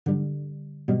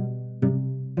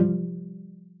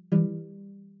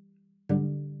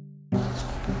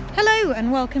Hello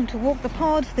and welcome to Walk the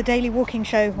Pod, the daily walking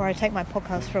show where I take my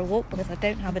podcast for a walk because I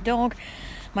don't have a dog.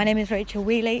 My name is Rachel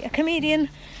Wheely, a comedian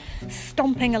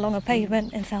stomping along a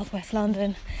pavement in southwest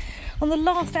London. On the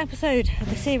last episode of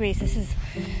the series, this is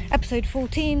episode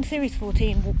 14, series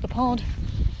 14, Walk the Pod,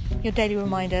 your daily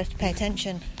reminder to pay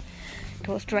attention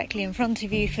to what's directly in front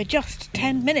of you for just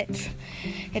 10 minutes.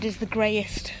 It is the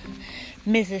greyest,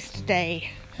 mizzest day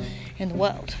in the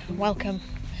world. Welcome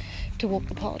to Walk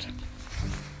the Pod.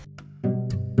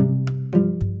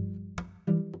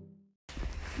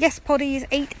 Yes, poddies,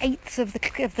 8/8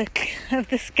 of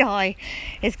the sky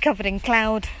is covered in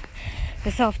cloud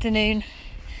this afternoon.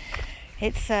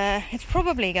 It's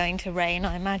probably going to rain,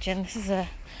 I imagine. This is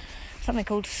something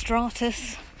called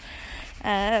stratus,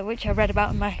 which I read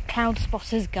about in my Cloud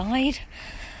Spotter's Guide,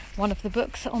 one of the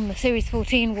books on the Series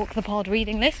 14 Walk the Pod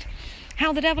reading list.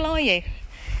 How the devil are you?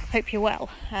 Hope you're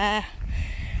well.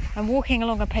 I'm walking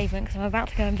along a pavement because I'm about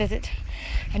to go and visit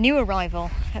a new arrival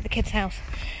at the kids' house.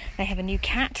 They have a new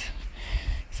cat,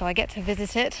 so I get to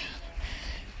visit it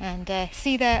and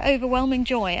see their overwhelming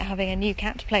joy at having a new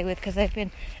cat to play with, because they've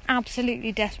been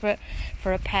absolutely desperate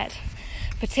for a pet,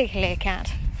 particularly a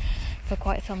cat, for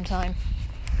quite some time.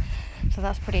 So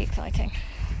that's pretty exciting.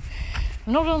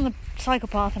 I'm not on the cycle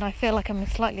path and I feel like I'm in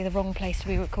slightly the wrong place to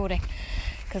be recording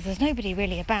because there's nobody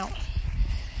really about.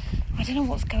 I don't know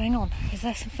what's going on. Is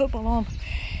there some football on?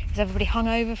 Is everybody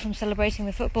hungover from celebrating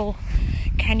the football?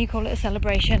 Can you call it a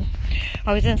celebration?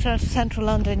 I was in central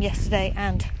London yesterday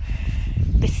and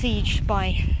besieged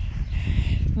by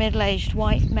middle-aged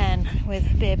white men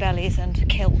with beer bellies and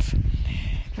kilts.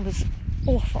 It was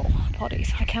awful,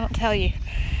 poddies. I cannot tell you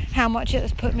how much it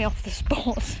has put me off the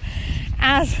sport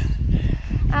as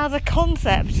a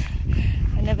concept.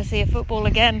 I never see a football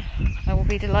again. I will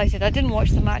be delighted. I didn't watch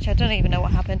the match. I don't even know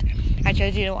what happened. Actually,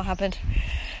 I do know what happened.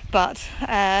 But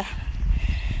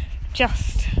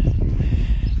just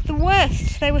the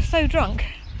worst. They were so drunk,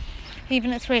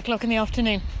 even at 3 o'clock in the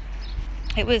afternoon.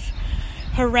 It was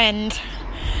horrendous.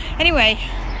 Anyway,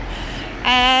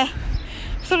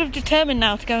 sort of determined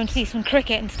now to go and see some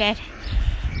cricket instead,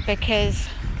 because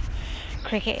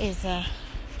cricket is a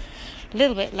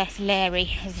little bit less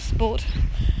leery as a sport.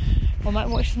 Or might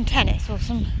watch some tennis or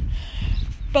some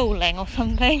bowling or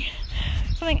something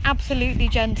absolutely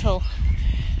gentle,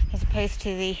 as opposed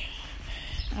to the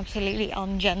absolutely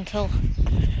ungentle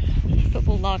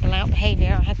football largle out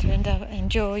behaviour I had to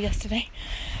endure yesterday.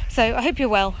 So I hope you're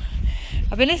well.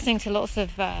 I've been listening to lots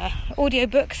of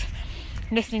audiobooks.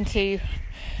 I'm listening to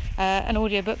an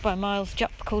audiobook by Miles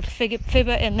Jupp called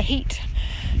Fibber in the Heat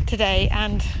today,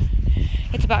 and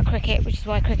it's about cricket, which is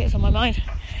why cricket's on my mind.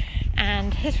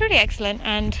 And it's really excellent,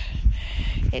 and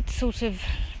it sort of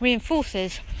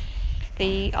reinforces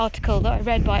the article that I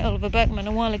read by Oliver Burkeman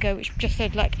a while ago, which just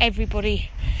said like everybody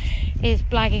is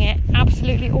blagging it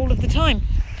absolutely all of the time.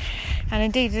 And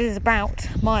indeed it is about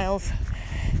Miles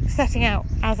setting out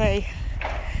as a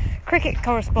cricket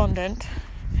correspondent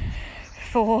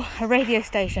for a radio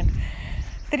station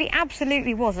that he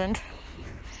absolutely wasn't.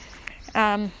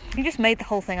 He just made the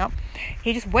whole thing up.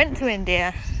 He just went to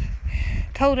India,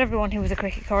 told everyone he was a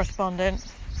cricket correspondent,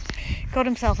 got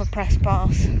himself a press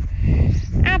pass,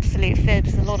 absolute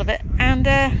fibs, a lot of it, and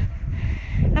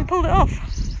pulled it off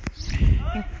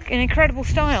in incredible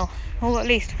style. Or at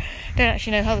least, don't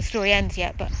actually know how the story ends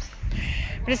yet, but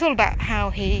it's all about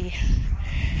how he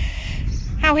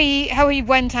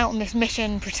went out on this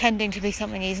mission pretending to be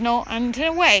something he's not, and in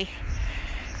a way,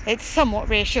 it's somewhat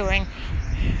reassuring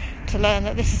to learn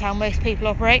that this is how most people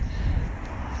operate.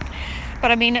 But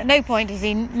I mean, at no point does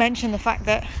he mention the fact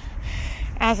that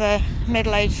as a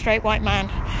middle-aged straight white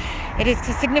man, it is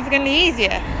significantly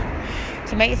easier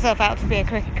to make yourself out to be a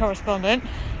cricket correspondent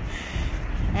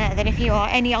than if you are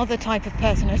any other type of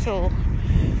person at all.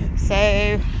 So,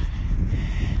 a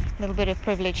little bit of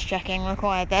privilege checking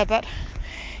required there, but,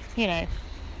 you know,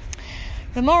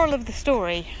 the moral of the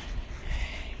story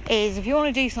is if you want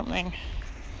to do something,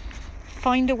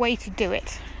 find a way to do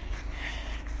it,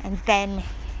 and then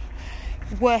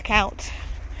work out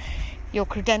your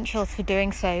credentials for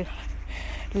doing so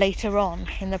later on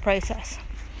in the process.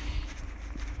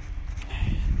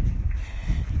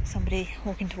 Somebody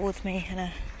walking towards me in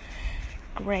a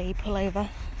grey pullover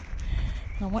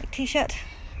and a white t-shirt.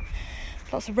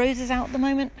 Lots of roses out at the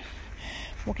moment.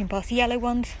 Walking past yellow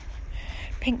ones,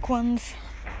 pink ones.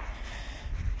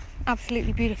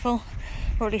 Absolutely beautiful.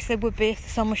 Or at least they would be if the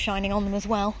sun was shining on them as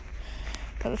well.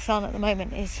 But the sun at the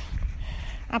moment is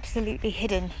absolutely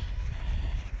hidden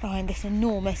behind this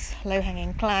enormous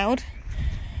low-hanging cloud.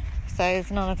 So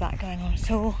there's none of that going on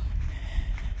at all.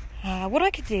 What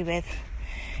I could do with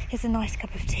is a nice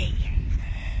cup of tea.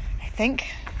 I think.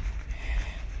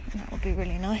 That would be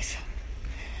really nice.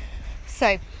 So,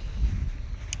 I'm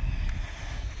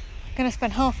going to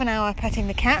spend half an hour petting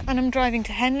the cat, and I'm driving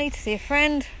to Henley to see a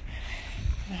friend.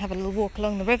 I have a little walk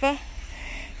along the river,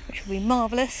 which will be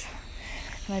marvellous.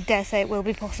 And I dare say it will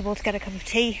be possible to get a cup of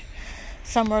tea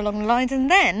somewhere along the lines.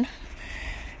 And then,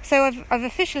 so I've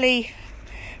officially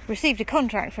received a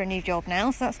contract for a new job now,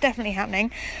 so that's definitely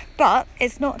happening. But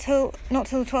it's not till the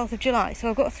 12th of July, so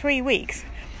I've got 3 weeks.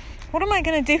 What am I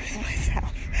going to do with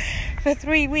myself for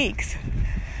 3 weeks?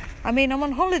 I mean, I'm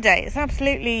on holiday. It's an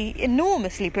absolutely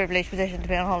enormously privileged position to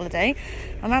be on holiday.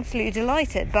 I'm absolutely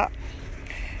delighted, but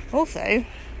also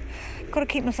I've got to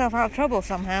keep myself out of trouble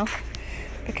somehow,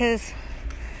 because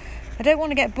I don't want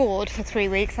to get bored for 3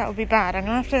 weeks. That would be bad. I'm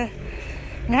going to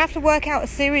have to work out a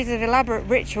series of elaborate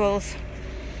rituals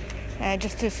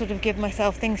just to sort of give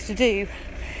myself things to do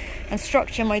and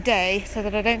structure my day so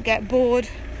that I don't get bored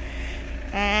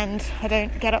and I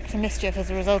don't get up to mischief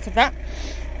as a result of that.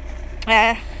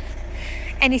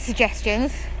 Any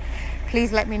suggestions,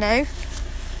 please let me know.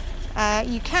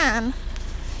 You can,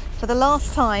 for the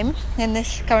last time in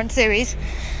this current series,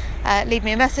 leave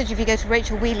me a message if you go to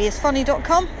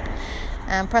rachelwheelyisfunny.com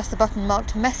and press the button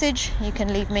marked message. You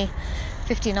can leave me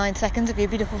 59 seconds of your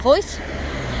beautiful voice.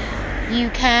 You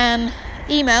can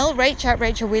email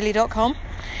rach@rachelwheely.com,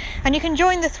 and you can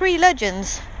join the 3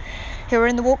 legends who are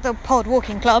in the Walk the Pod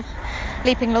walking club: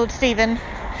 Leaping Lord Stephen,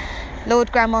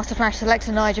 Lord Grandmaster Flash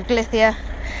Selector Nige of Glythia,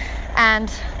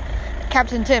 and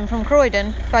Captain Tim from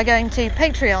Croydon, by going to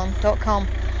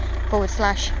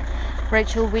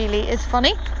patreon.com/Rachel Wheely is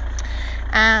Funny.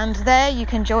 And there you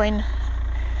can join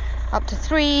up to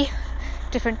 3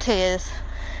 different tiers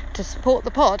to support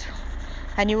the pod,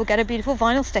 and you will get a beautiful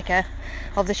vinyl sticker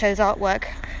of the show's artwork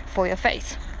for your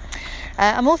face.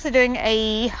 I'm also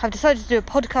I've decided to do a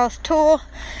podcast tour,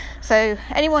 so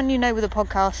anyone you know with a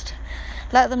podcast,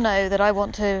 let them know that I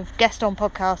want to guest on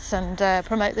podcasts and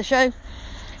promote the show.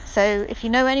 So if you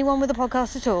know anyone with a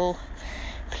podcast at all,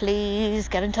 please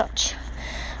get in touch.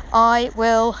 I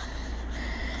will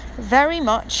very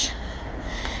much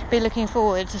be looking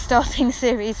forward to starting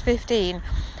series 15,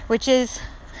 which is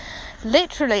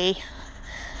literally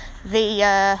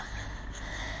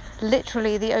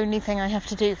the only thing I have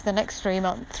to do for the next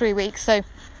 3 weeks. So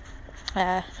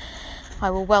I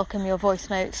will welcome your voice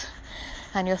notes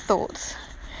and your thoughts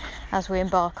as we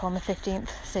embark on the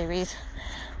 15th series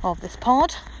of this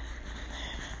pod.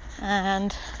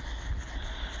 And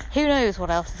who knows what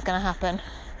else is going to happen.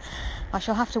 I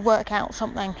shall have to work out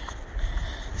something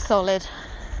solid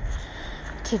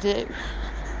to do.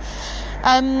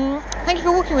 Thank you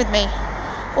for walking with me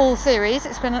all series.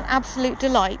 It's been an absolute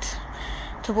delight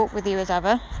to walk with you as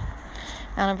ever,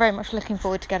 and I'm very much looking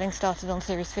forward to getting started on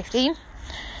series 15.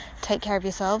 Take care of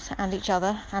yourselves and each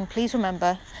other, and please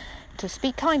remember to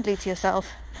speak kindly to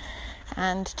yourself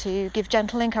and to give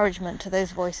gentle encouragement to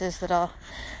those voices that are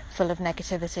full of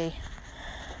negativity,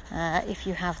 if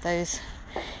you have those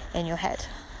in your head.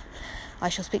 I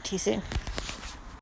shall speak to you soon.